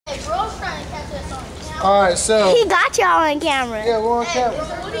All right, so he got y'all on camera. Yeah, we're on camera.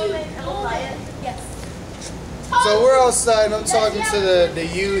 So we're outside. I'm talking to the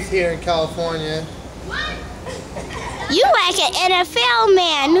youth here in California. You like an NFL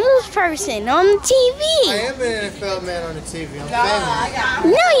man, news person on the TV. I am an NFL man on the TV. I'm famous.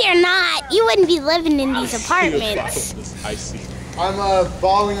 No, you're not. You wouldn't be living in these apartments. I see. I'm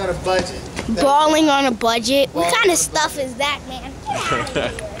balling on a budget. Balling on a budget? What kind of stuff is that, man?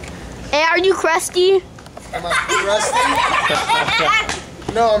 Hey, are you crusty? Am I crusty?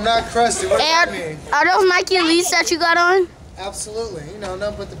 No, I'm not crusty. What does that mean? Are those Nike Elites that you got on? Absolutely. You know,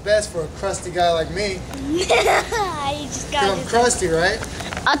 nothing but the best for a crusty guy like me. You just got I'm crusty, right?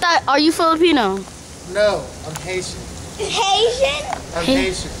 I thought, are you Filipino? No, I'm Haitian. Haitian? I'm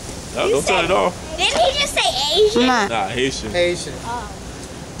Haitian. No, don't turn it off. Didn't he just say Asian? Nah, Haitian. Haitian. Oh.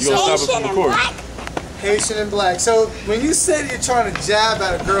 You gonna stop it from recording? Haitian and black. So when you said you're trying to jab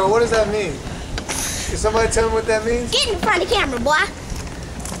at a girl, what does that mean? Can somebody tell me what that means? Get in front of the camera, boy.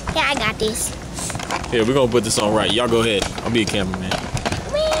 Yeah, I got this. Here, we're gonna put this on right. Y'all go ahead. I'll be a cameraman.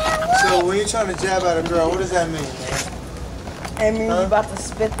 So when you're trying to jab at a girl, what does that mean, man? It means you about to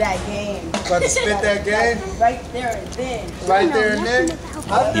spit that game. About to spit that game? Right there and then. Right there and then?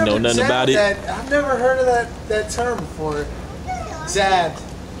 You know nothing about it? I've never heard of that term before. Jabbed.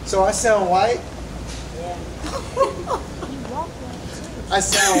 So I sound white? Yeah. I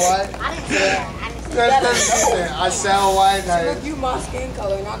sound white? I didn't say that. I sound white. Look, you my skin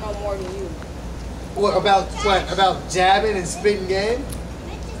color, and I know more than you. What about About jabbing and spitting game?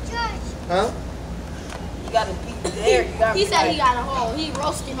 Huh? You gotta be there. You gotta He said he got a hole. He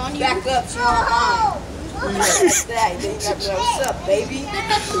roasting on you. back up, she won't mind. Like that. Then you gotta be like, what's up, baby?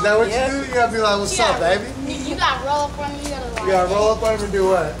 Is that what you do? You gotta be like, what's up, baby? You gotta roll up on him. You gotta roll up on him and do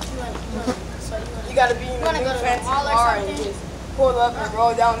what? You gotta be in the new fancy car and just pull up and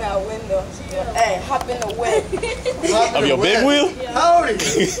roll down that window. Hey, hop in the whip. Of your big wheel? How old are you?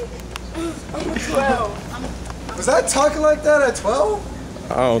 I'm 12. Was I talking like that at 12?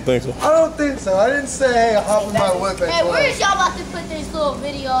 I don't think so. I don't think so. I didn't say, hey, hop in my whip at 12. Hey, where is y'all about to put this little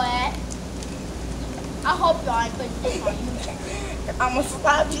video at? I hope y'all ain't putting this on YouTube. I'ma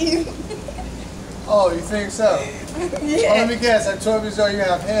slap you. Oh, you think so? Yeah. Oh, let me guess. At 12 years old, you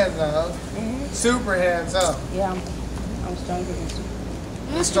have hands now, huh? Super hands, huh? Yeah, I'm stronger than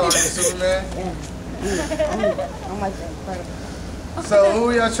Superman. You stronger than Superman? Yeah. I'm like incredible. So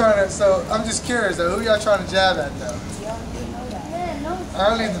who y'all trying to? So I'm just curious though. Who y'all trying to jab at though? I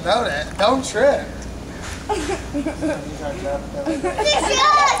don't need to know that. Don't trip.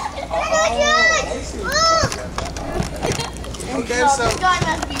 Okay, so This guy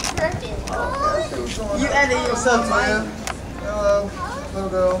must be tripping. You edit your what's up, man? Hello, little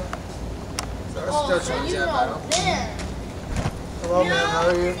girl. So I'm still So trying to you jab at know him. them. Hello, man. How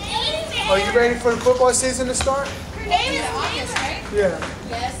are you? Are you ready for the football season to start? Yeah.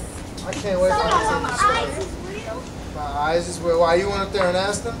 Yes. I can't wait for the season to start. My eyes is where. Why you went up there and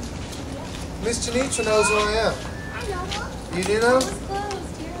asked them? Miss Janitra knows who I am. You do know?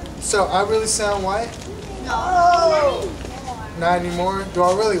 So I really sound white? No. Not anymore. Do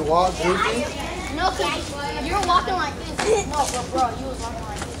I really walk goofy? No, because you're walking like this. No, bro, you was walking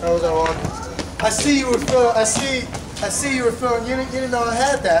like this. How was I walking? I see you were feeling. I see you were feeling. You didn't know I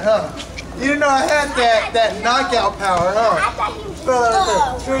had that, huh? You didn't know I had that knockout power, huh? Feel it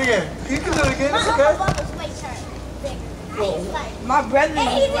right there. Do it again. You can do it again. It's okay. My brother is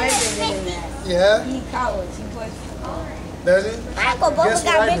way bigger than that. Yeah. He college. He plays football. Does he? Guess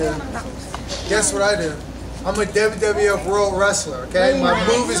what I do? Guess what I do? I'm a WWF World Wrestler, okay? My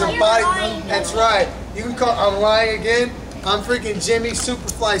move is a body. That's right. You can call. I'm lying again. I'm freaking Jimmy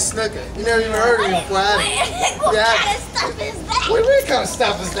Superfly Snuka. You never even heard of me before, have you? What kind of stuff is that? What kind of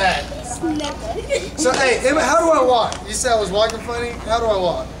stuff is that? So, hey, how do I walk? You said I was walking funny? How do I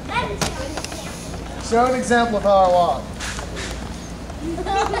walk? Show an example of how I walk.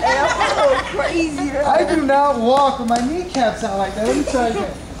 Hey, I'm so crazy. I do not walk with my kneecaps out like that. Let me try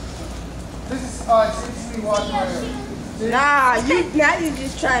again. This is, alright, so this is me walking right here. Nah, now you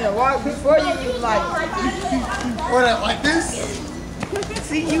just trying to walk. Before you was like, What, like this?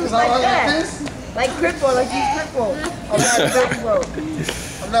 see, you was Is I like walk that. like this? Like crippled, like you crippled.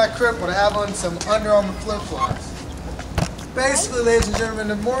 I'm not crippled. I have on some Under Armour flip-flops. Basically, ladies and gentlemen,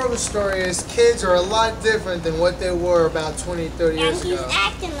 the moral of the story is kids are a lot different than what they were about 20, 30 years And he's ago.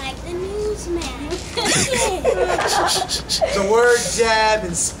 acting like the newsman. The word jab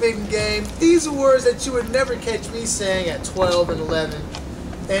and spin game, these are words that you would never catch me saying at 12 and 11.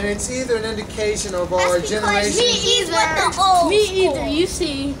 And it's either an indication of our generation. He's with the old Me school. either. You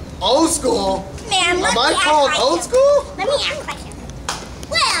see. Old school? Man, let Am me I ask called like old him. school? Let me ask like him.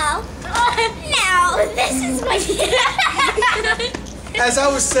 Well, now, this is my. As I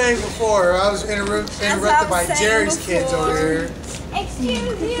was saying before, I was interrupted by Jerry's kids over here.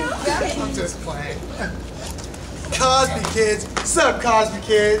 Excuse you. I'm just playing. Cosby kids. What's up, Cosby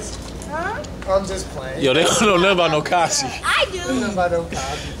kids? Huh? I'm just playing. Yo, they don't know nothing about no Cosby. I do. I don't know about no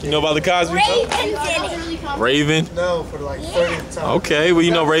Cosby. You know about the Cosby? Raven did it. Raven? No, for like 30th time. Okay, where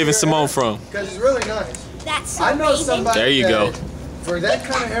you know Raven Simone from? Because it's really nice. That's so I know Raven. somebody There you go. For that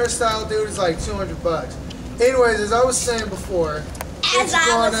kind of hairstyle, dude, it's like $200. Anyways, as I was saying before, As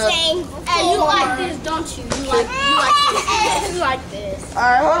I was saying before. Hey, you like this, don't you? You like this. You like this.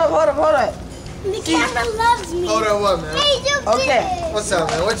 Alright, hold up. The camera loves me. hold on, what, man? Hey, you Okay. did. What's up,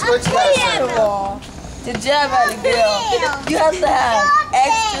 man? What you got to First say? of all, to jab at a girl, you have to have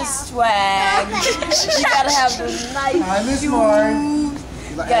extra swag. You gotta have the nice Hi, Miss Moore.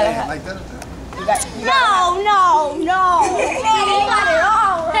 You gotta have- like that? No. You got it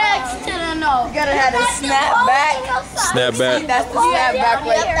all. Heads to the nose. You gotta have a snapback. Snapback. That's the snapback right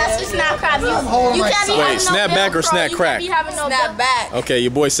Yep, that's there. the snap crack. I'm holding You my can't be side. Wait, having no snap back or Velcro. snap You crack? can't be having no Snapback. Okay,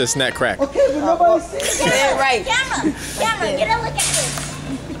 your boy said snack crack. Okay, but nobody sees Say it right. Camera, get a look at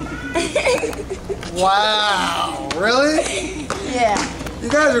this. Wow, really? Yeah. You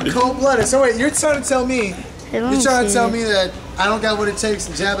guys are cold-blooded. So wait, you're trying to tell me that I don't got what it takes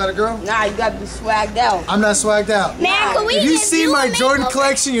to jab at a girl? Nah, you gotta be swagged out. I'm not swagged out. Man, can we If you just see do my a Jordan makeover?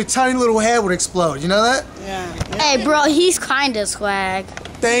 collection, your tiny little head would explode. You know that? Yeah. Hey, bro, he's kind of swag.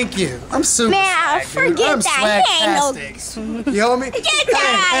 Thank you. I'm super Man, swag, dude. forget I'm that. He ain't no- swag-tastic. You hear me? Get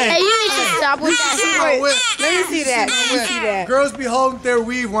that. Hey, you need to stop with that. Wait, let me see that. Let me see that. Girls be holding their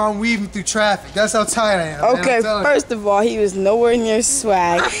weave while I'm weaving through traffic. That's how tired I am. man. Okay, I'm telling you. first of all, he was nowhere near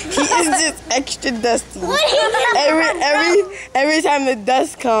swag. He is just extra dusty. Every time the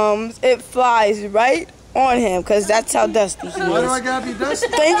dust comes, it flies right on him because that's how dusty he Why do I is. gotta be dusty?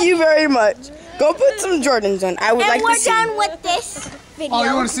 Thank you very much. Go put some Jordans on. I would And like we're to see. done with this video. Oh,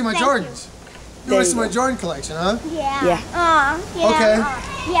 you want to see my Thank Jordans? You want to see my Jordan collection, huh? you. Yeah. Yeah. Okay.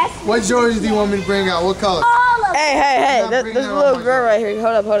 Yes. What Jordans do you want me to bring out? What color? All of Hey, Not this bringing that little on my girl right here.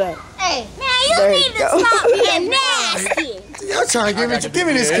 Hold up. Hey, man, you There need you to go. stop being nasty. Y'all trying to give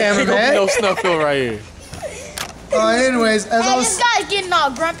me this camera, No man. snuff film right here. Anyways, as I Hey, was this guy's getting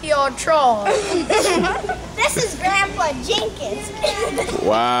all grumpy old troll. This is Grandpa Jenkins.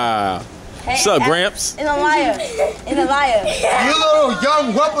 Wow. What's up, Gramps? In a liar. you little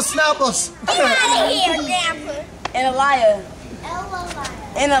young whippersnappers. Get out of here, Grandpa. In a liar.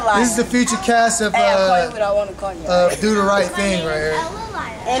 This is the future cast of Hey, I'll call you what I want to call you. Do the Right Thing right here.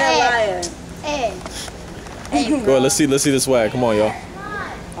 In a liar. Hey. Go ahead, let's see the swag. Come on, y'all.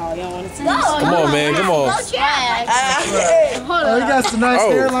 Oh, you don't want to see Come on, man. Come on. Go check. Hold Oh, you on. got some nice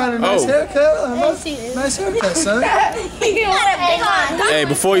hairline and nice haircut. Nice haircut, son. Hey,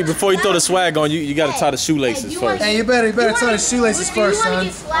 before you throw the swag on, you gotta tie the shoelaces first. Hey, you better tie the shoelaces first, son.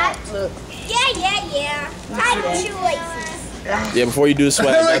 Yeah. Tie the shoelaces. Yeah, before you do the swag,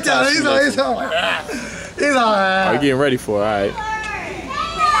 you gotta Look tie at the him. shoelaces. He's all Are you right. getting ready for it? All right.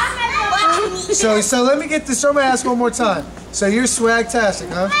 So let me get this. I'm gonna ask one more time. So you're swag-tastic,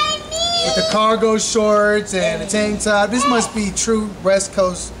 huh? With the cargo shorts and the tank top. This must be true West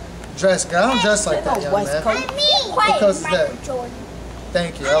Coast dress. I don't dress like that, young West man. Coast. What coast is that?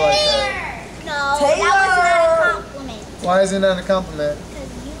 Thank you. I like that. No, that was not a compliment. Why isn't that a compliment?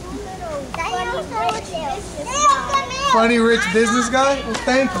 Funny rich business guy? Well,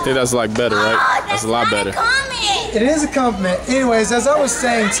 thank I you. think that's like better, right? That's a lot better. It is a compliment. Anyways, as I was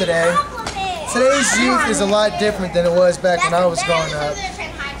saying today, today's youth is a lot different than it was back when I was growing up.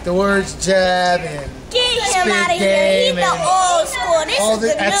 The words jab and Get him spit out of here. He's game the and old school. This all is the,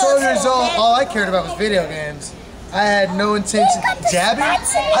 the at new 12 years school, old, man. all I cared about was video games. I had no intention jabbing.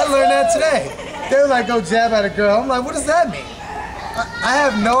 I learned that today. They were like, go jab at a girl. I'm like, what does that mean? I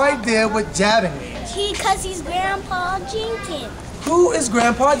have no idea what jabbing means. Because he's Grandpa Jenkins. Who is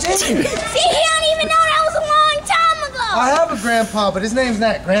Grandpa Jenkins? See, he don't even know that was a long time ago. I have a grandpa, but his name's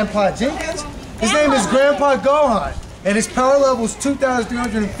not Grandpa Jenkins. His name is Grandpa Gohan, and his power level is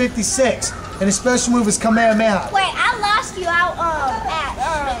 2,356, and his special move is Kamehameha. Wait, I lost you out at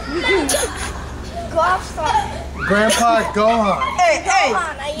golf song. Grandpa Gohan. Hey,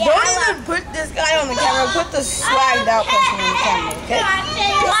 Yeah, don't even put this guy on the camera. Put the swagged out person on the camera, okay?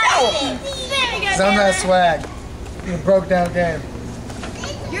 Because I'm not swag. You broke down game.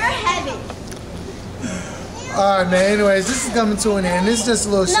 You're heavy. Alright, man. Anyways, this is coming to an end. This is just a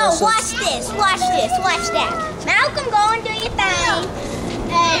little show. No, watch this, watch that. Malcolm, go and do your thing.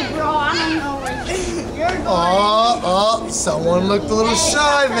 Hey, bro, I don't know where you're going. Oh, someone looked a little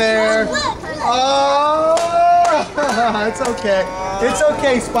shy there. Oh, it's okay. It's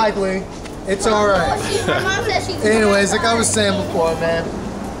okay, Spike Lee. It's alright. Anyways, like I was saying before, man,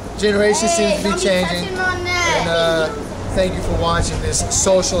 generation seems to be changing. And thank you for watching this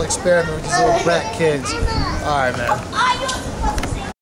social experiment with these little brat kids. Alright, man.